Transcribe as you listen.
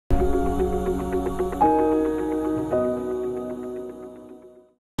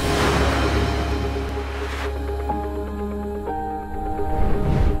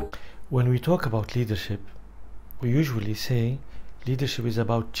When we talk about leadership, we usually say leadership is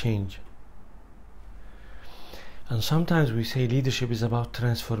about change. And sometimes we say leadership is about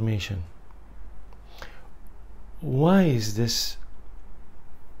transformation. Why is this?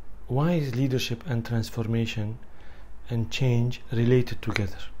 Why is leadership and transformation and change related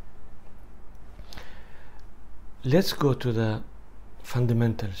together? Let's go to the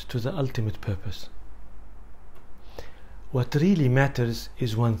fundamentals, to the ultimate purpose. What really matters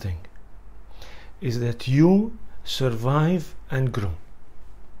is one thing, is that you survive and grow,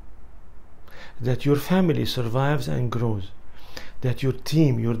 that your family survives and grows, that your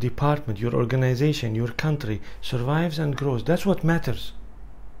team, your department, your organization, your country survives and grows. That's what matters.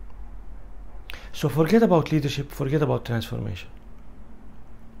 So forget about leadership, forget about transformation.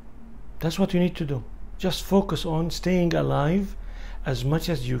 That's what you need to do. Just focus on staying alive as much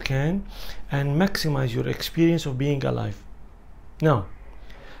as you can and maximize your experience of being alive. Now,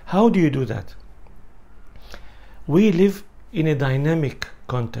 how do you do that? We live in a dynamic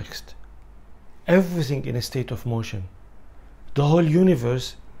context. Everything in a state of motion. The whole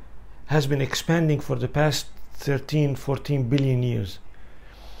universe has been expanding for the past 13, 14 billion years.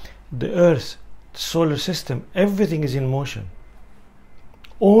 The Earth, the solar system, everything is in motion.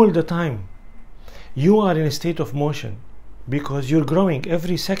 All the time. You are in a state of motion because you're growing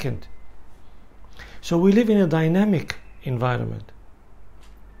every second. So we live in a dynamic environment.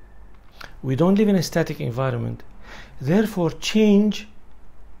 We don't live in a static environment. Therefore, change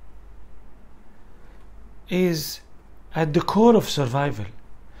is at the core of survival.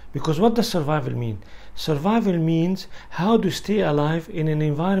 Because what does survival mean? Survival means how to stay alive in an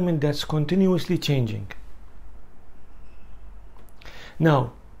environment that's continuously changing.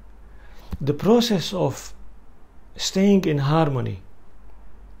 Now, the process of staying in harmony,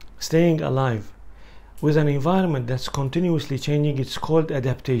 staying alive with an environment that's continuously changing, it's called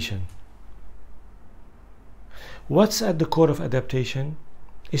adaptation. What's at the core of adaptation?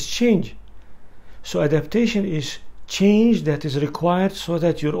 Is change. So adaptation is change that is required so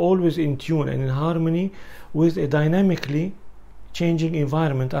that you're always in tune and in harmony with a dynamically changing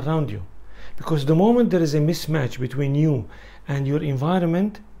environment around you. Because the moment there is a mismatch between you and your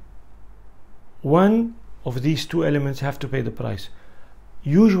environment, one of these two elements have to pay the price.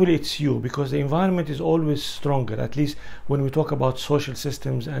 Usually it's you, because the environment is always stronger, at least when we talk about social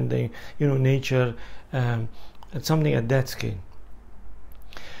systems and the nature, it's something at that scale.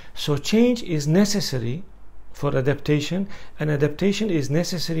 So change is necessary for adaptation, and adaptation is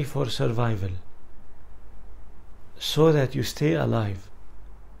necessary for survival, so that you stay alive.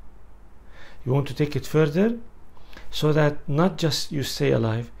 You want to take it further, so that not just you stay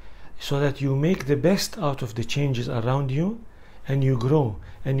alive, so that you make the best out of the changes around you, and you grow,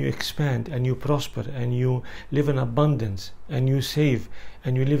 and you expand, and you prosper, and you live in abundance, and you save,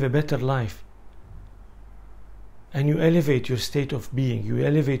 and you live a better life. And you elevate your state of being, you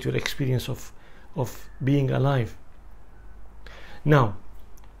elevate your experience of being alive. Now,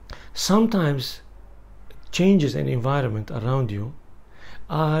 sometimes changes in environment around you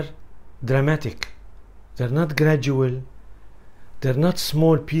are dramatic. They're not gradual, they're not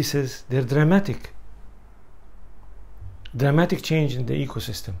small pieces, they're dramatic. Dramatic change in the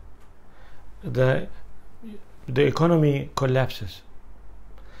ecosystem. The economy collapses.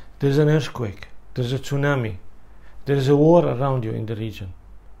 There's an earthquake, there's a tsunami, there is a war around you in the region.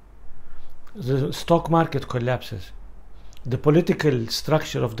 The stock market collapses. The political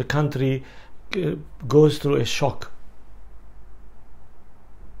structure of the country goes through a shock.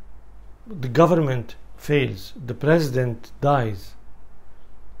 The government fails. The president dies.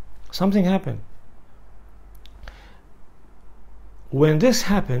 Something happened. When this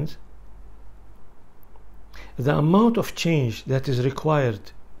happens, the amount of change that is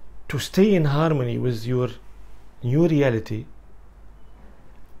required to stay in harmony with your new reality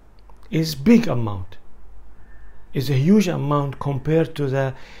is big amount, is a huge amount compared to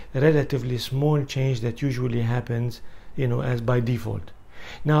the relatively small change that usually happens, as by default.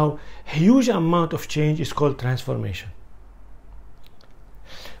 Now, huge amount of change is called transformation.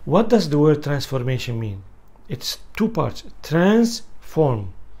 What does the word transformation mean? It's two parts.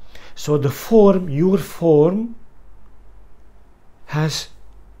 Transform. So the form, your form, has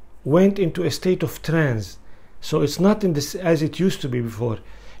went into a state of trance. So it's not in this as it used to be before.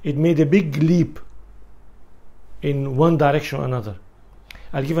 It made a big leap in one direction or another.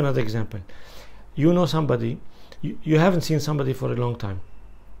 I'll give another example. You know somebody, you haven't seen somebody for a long time.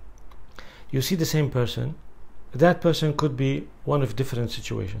 You see the same person. That person could be one of different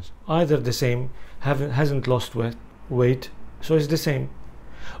situations. Either the same, hasn't lost weight, so it's the same.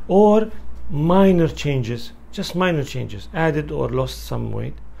 Or minor changes, just minor changes, added or lost some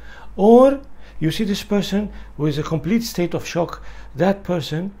weight. Or you see this person who is a complete state of shock. That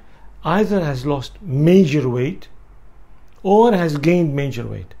person either has lost major weight or has gained major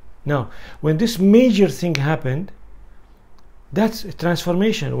weight. Now, when this major thing happened, that's a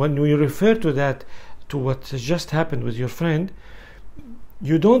transformation. When we refer to that, to what has just happened with your friend,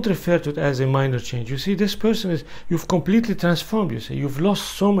 you don't refer to it as a minor change. You see, this person is, you've completely transformed. You say, you've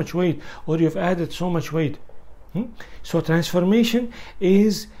lost so much weight, or you've added so much weight. So transformation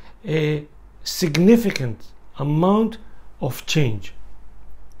is a significant amount of change.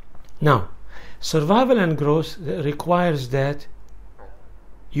 Now, survival and growth requires that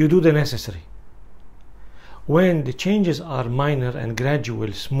you do the necessary. When the changes are minor and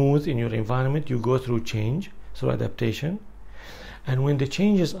gradual, smooth in your environment, you go through change, through adaptation. And when the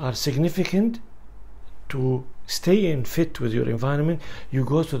changes are significant, to stay in fit with your environment, you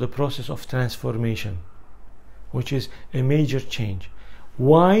go through the process of transformation, which is a major change.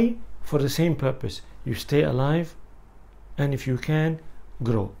 Why? For the same purpose. You stay alive, and if you can,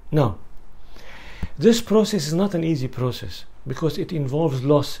 grow. Now, this process is not an easy process, because it involves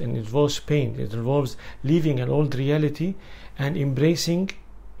loss and it involves pain. It involves leaving an old reality and embracing,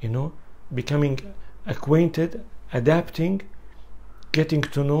 becoming acquainted, adapting, getting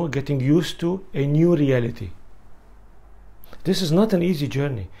to know, getting used to a new reality. This is not an easy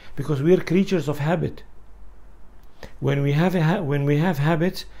journey, because we are creatures of habit. When we have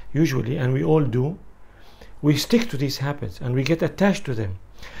habits, usually, and we all do, we stick to these habits and we get attached to them.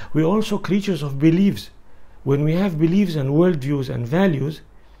 We're also creatures of beliefs. When we have beliefs and worldviews and values,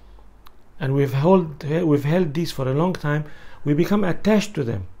 and we've held these for a long time, we become attached to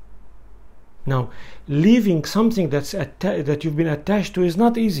them. Now, leaving something that you've been attached to is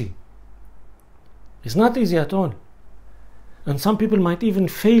not easy. It's not easy at all. And some people might even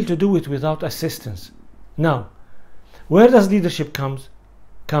fail to do it without assistance. Now, where does leadership come?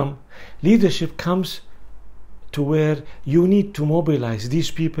 Leadership comes to where you need to mobilize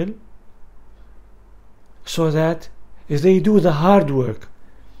these people so that as they do the hard work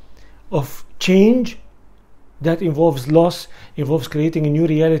of change that involves loss, involves creating a new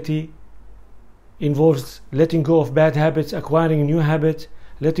reality, involves letting go of bad habits, acquiring new habits,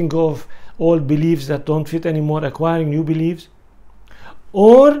 letting go of old beliefs that don't fit anymore, acquiring new beliefs,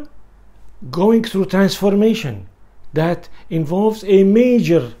 or going through transformation that involves a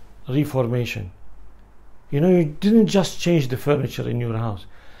major reformation. You didn't just change the furniture in your house.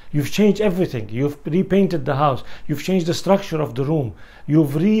 You've changed everything. You've repainted the house. You've changed the structure of the room.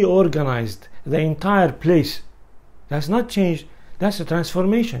 You've reorganized the entire place. That's not change. That's a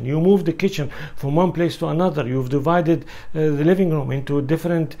transformation. You moved the kitchen from one place to another. You've divided the living room into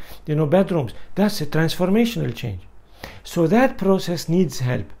different, bedrooms. That's a transformational change. So that process needs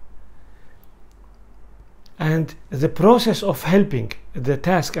help. And the process of helping, the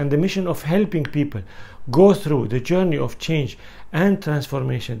task and the mission of helping people go through the journey of change and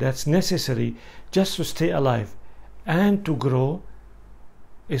transformation that's necessary just to stay alive and to grow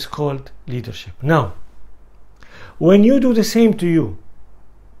is called leadership. Now, when you do the same to you,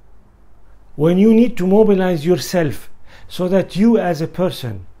 when you need to mobilize yourself so that you as a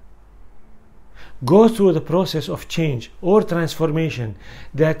person go through the process of change or transformation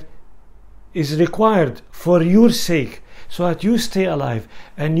that is required for your sake so that you stay alive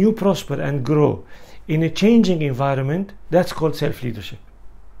and you prosper and grow in a changing environment, that's called self-leadership.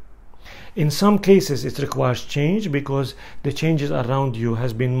 In some cases it requires change because the changes around you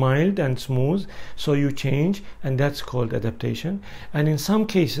has been mild and smooth, so you change, and that's called adaptation. And in some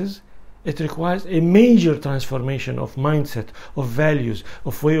cases it requires a major transformation of mindset, of values,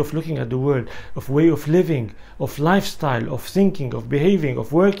 of way of looking at the world, of way of living, of lifestyle, of thinking, of behaving,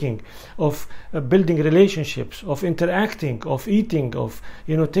 of working, of building relationships, of interacting, of eating, of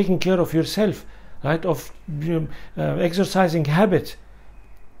taking care of yourself, right? Of exercising habits.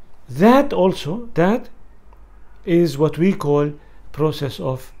 That is what we call process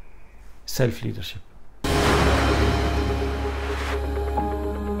of self-leadership.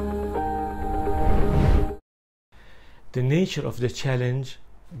 The nature of the challenge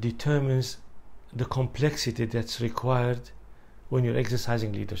determines the complexity that's required when you're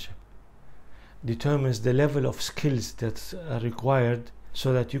exercising leadership, determines the level of skills that are required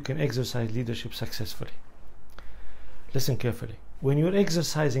so that you can exercise leadership successfully. Listen carefully. When you're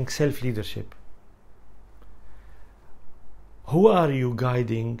exercising self-leadership, who are you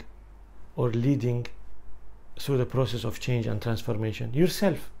guiding or leading through the process of change and transformation?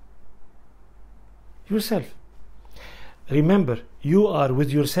 Yourself. Yourself. Remember, you are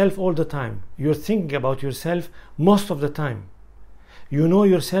with yourself all the time. You're thinking about yourself most of the time. You know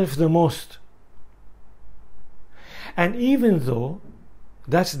yourself the most. And even though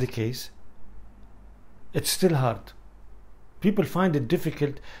that's the case, it's still hard. People find it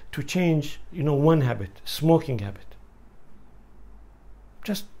difficult to change, one habit, smoking habit.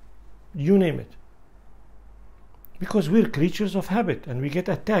 Just, you name it. Because we're creatures of habit and we get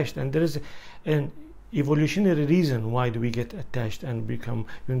attached, and there is an evolutionary reason why do we get attached and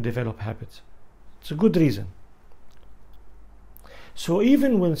develop habits. It's a good reason. So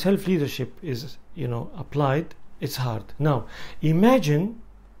even when self-leadership is, applied, it's hard. Now, imagine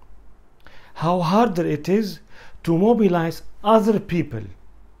how harder it is to mobilize other people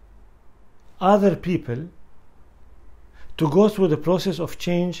to go through the process of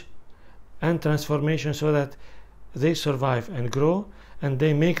change and transformation so that they survive and grow and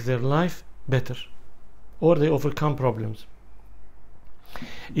they make their life better, or they overcome problems.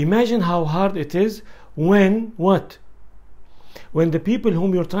 Imagine how hard it is when the people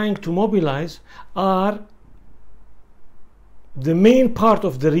whom you're trying to mobilize are the main part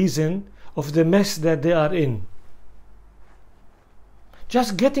of the reason of the mess that they are in.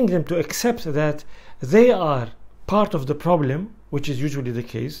 Just getting them to accept that they are part of the problem, which is usually the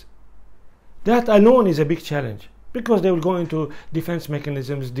case, that alone is a big challenge, because they will go into defense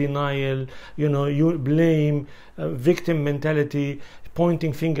mechanisms, denial, you blame, victim mentality,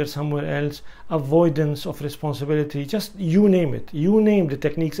 pointing fingers somewhere else, avoidance of responsibility, just you name it. You name the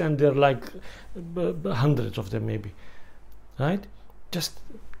techniques, and there are like hundreds of them maybe, right? Just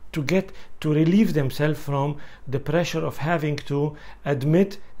to relieve themselves from the pressure of having to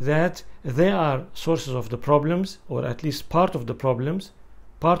admit that they are sources of the problems, or at least part of the problems,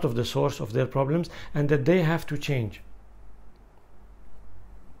 part of the source of their problems, and that they have to change.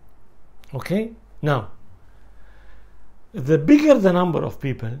 Okay? Now, the bigger the number of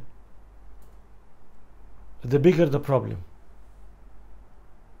people, the bigger the problem.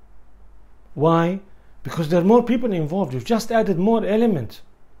 Why? Because there are more people involved. You've just added more elements.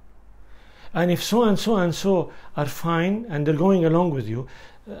 And if so and so and so are fine and they're going along with you,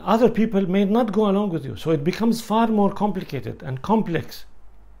 other people may not go along with you. So it becomes far more complicated and complex.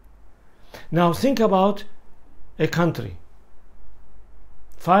 Now think about a country,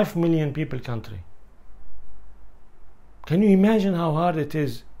 5 million people country. Can you imagine how hard it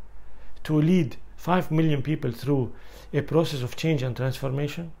is to lead 5 million people through a process of change and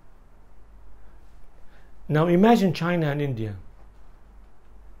transformation? Now imagine China and India.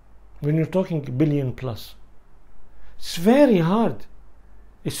 When you're talking billion plus, it's very hard.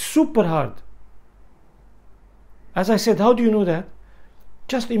 It's super hard. As I said, how do you know that?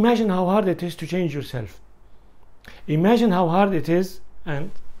 Just imagine how hard it is to change yourself. Imagine how hard it is,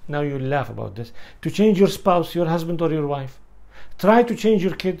 and now you laugh about this, to change your spouse, your husband or your wife. Try to change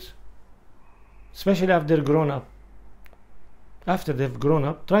your kids, especially after they're grown up. After they've grown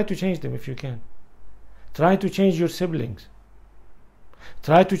up, try to change them if you can. Try to change your siblings.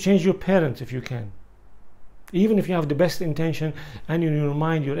 Try to change your parents if you can. Even if you have the best intention and in your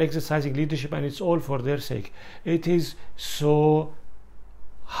mind you're exercising leadership and it's all for their sake. It is so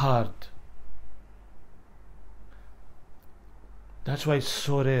hard. That's why it's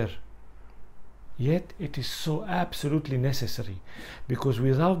so rare. Yet it is so absolutely necessary, because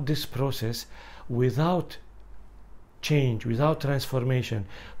without this process, without change, without transformation,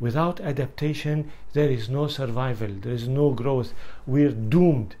 without adaptation, there is no survival, there is no growth. We're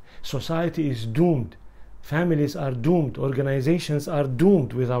doomed. Society is doomed. Families are doomed. Organizations are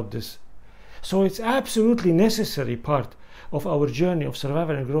doomed without this. So it's absolutely necessary part of our journey of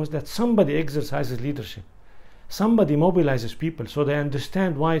survival and growth that somebody exercises leadership. Somebody mobilizes people so they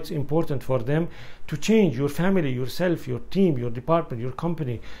understand why it's important for them to change your family, yourself, your team, your department, your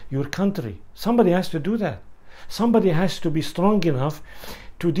company, your country. Somebody has to do that. Somebody has to be strong enough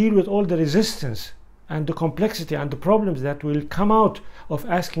to deal with all the resistance and the complexity and the problems that will come out of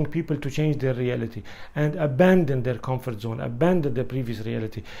asking people to change their reality and abandon their comfort zone, abandon their previous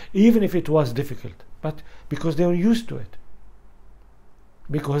reality, even if it was difficult, but because they were used to it.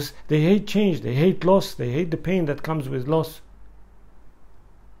 Because they hate change, they hate loss, they hate the pain that comes with loss.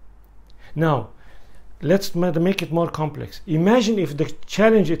 Now, let's make it more complex. Imagine if the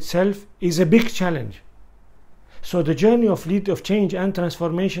challenge itself is a big challenge. So the journey of change and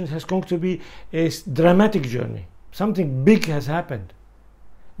transformation is going to be a dramatic journey. Something big has happened.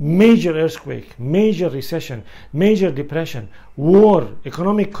 Major earthquake, major recession, major depression, war,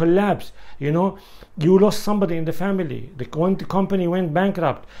 economic collapse. You lost somebody in the family. The company went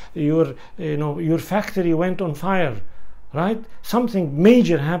bankrupt. Your factory went on fire, right? Something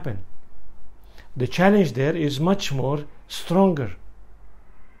major happened. The challenge there is much more stronger.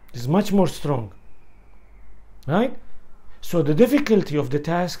 It's much more strong. Right? So the difficulty of the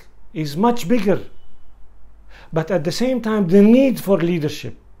task is much bigger. but at the same time the need for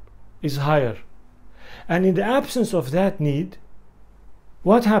leadership is higher. And in the absence of that need,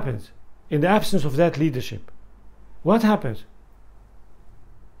 what happens? In the absence of that leadership, what happens?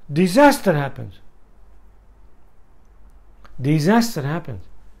 Disaster happens. Disaster happens.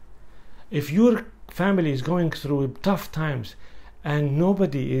 If your family is going through tough times and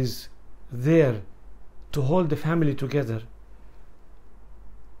nobody is there to hold the family together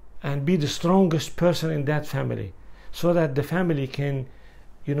and be the strongest person in that family, so that the family can,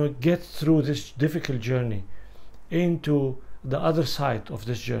 get through this difficult journey into the other side of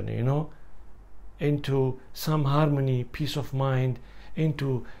this journey, into some harmony, peace of mind,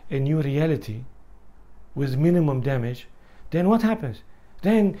 into a new reality with minimum damage, then what happens?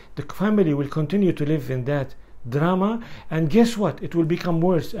 Then the family will continue to live in that drama, and guess what? It will become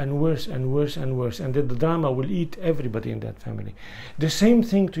worse and worse and worse and worse, and then the drama will eat everybody in that family. The same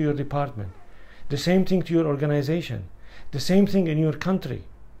thing to your department, the same thing to your organization, the same thing in your country.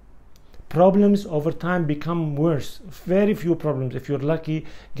 Problems over time become worse. Very few problems, if you're lucky,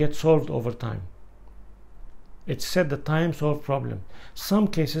 get solved over time. It's said that time solves problem. Some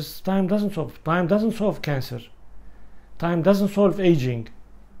cases time doesn't solve. Time doesn't solve cancer. Time doesn't solve aging.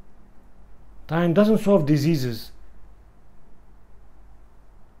 Time doesn't solve diseases.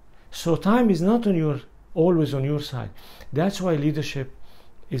 So time is not always on your side. That's why leadership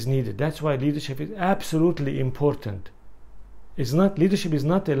is needed. That's why leadership is absolutely important. Leadership is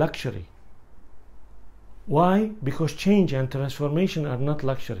not a luxury. Why? Because change and transformation are not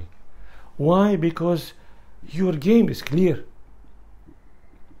luxury. Why? Because your game is clear.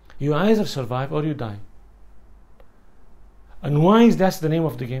 You either survive or you die. And why is that the name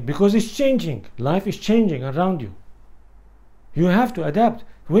of the game? Because it's changing. Life is changing around you. You have to adapt.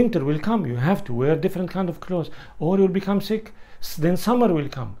 Winter will come. You have to wear different kind of clothes, or you'll become sick. Then summer will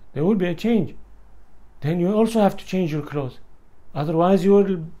come. There will be a change. Then you also have to change your clothes. Otherwise you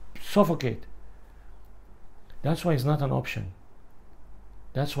will suffocate. That's why it's not an option.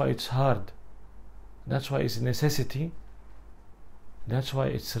 That's why it's hard. That's why it's a necessity. That's why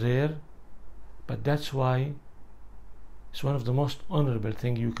it's rare. But that's why it's one of the most honorable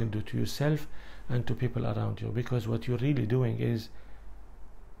things you can do to yourself and to people around you, because what you're really doing is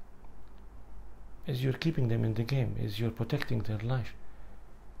you're keeping them in the game, is you're protecting their life.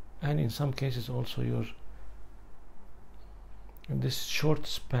 And in some cases also you're, in this short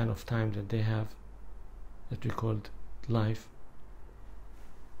span of time that they have, that we called life,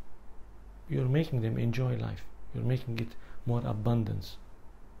 you're making them enjoy life. You're making it more abundant,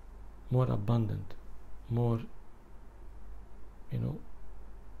 more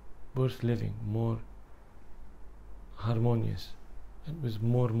worth living, more harmonious, and with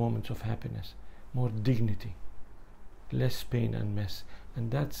more moments of happiness, more dignity, less pain and mess.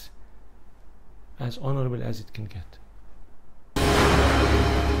 And that's as honorable as it can get.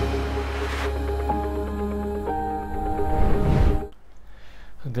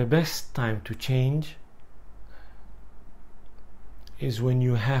 The best time to change is when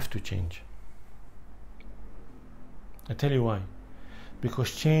you have to change. I tell you why.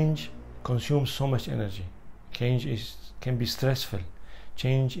 Because change consumes so much energy. Change can be stressful.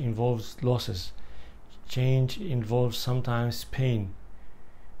 Change involves losses. Change involves sometimes pain.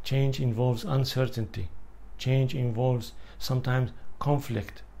 Change involves uncertainty. Change involves sometimes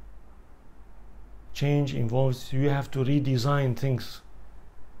conflict. Change involves you have to redesign things.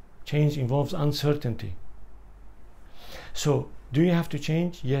 Change involves uncertainty. So, do you have to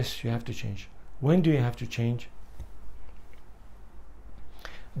change? Yes, you have to change. When do you have to change?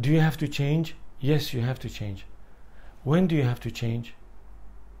 Do you have to change? Yes, you have to change. When do you have to change?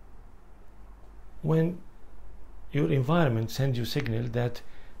 When your environment sends you a signal that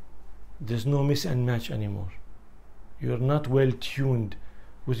there's no mix and match anymore. You're not well tuned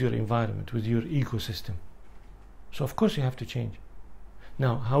with your environment, with your ecosystem. So of course you have to change.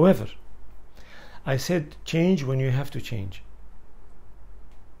 Now, however, I said change when you have to change.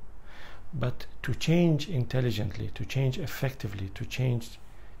 But to change intelligently, to change effectively, to change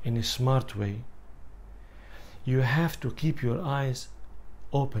in a smart way, you have to keep your eyes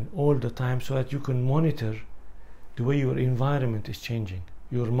open all the time so that you can monitor the way your environment is changing,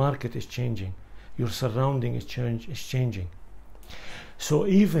 your market is changing, your surrounding is changing. So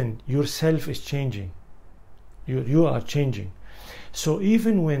even yourself is changing. You are changing. So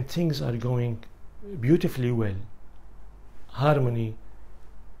even when things are going beautifully well, harmony,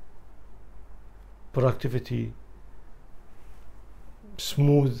 productivity,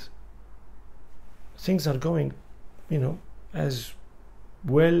 smooth, things are going, as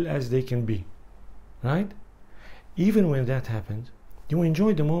well as they can be, right? Even when that happens, you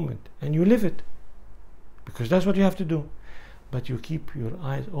enjoy the moment and you live it. because that's what you have to do. But you keep your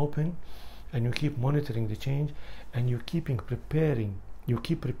eyes open, and you keep monitoring the change, and you keep preparing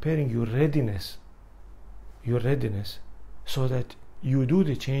your readiness, so that you do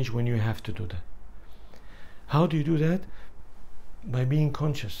the change when you have to do that. How do you do that? By being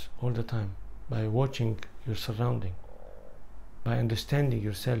conscious all the time, by watching your surrounding, by understanding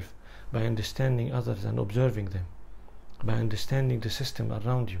yourself, by understanding others and observing them, by understanding the system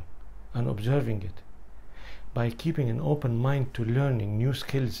around you and observing it, by keeping an open mind to learning new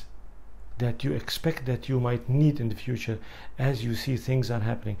skills that you expect that you might need in the future as you see things are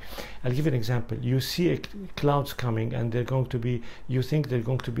happening. I'll give you an example. You see clouds coming, and you think there's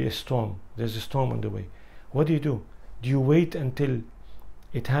going to be a storm. There's a storm on the way. What do? Do you wait until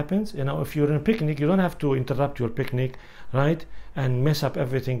it happens? If you're on a picnic, you don't have to interrupt your picnic, right? And mess up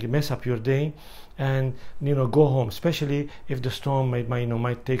everything, mess up your day, and go home, especially if the storm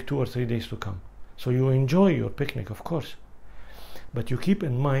might take 2 or 3 days to come. So you enjoy your picnic, of course. But you keep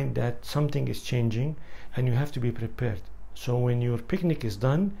in mind that something is changing, and you have to be prepared. So when your picnic is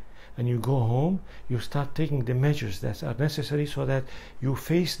done and you go home, you start taking the measures that are necessary so that you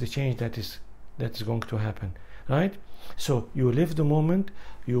face the change that is going to happen, right? So you live the moment,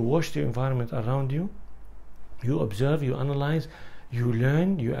 you watch the environment around you, you observe, you analyze, you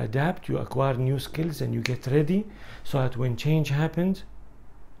learn, you adapt, you acquire new skills, and you get ready so that when change happens,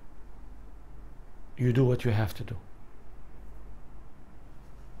 you do what you have to do.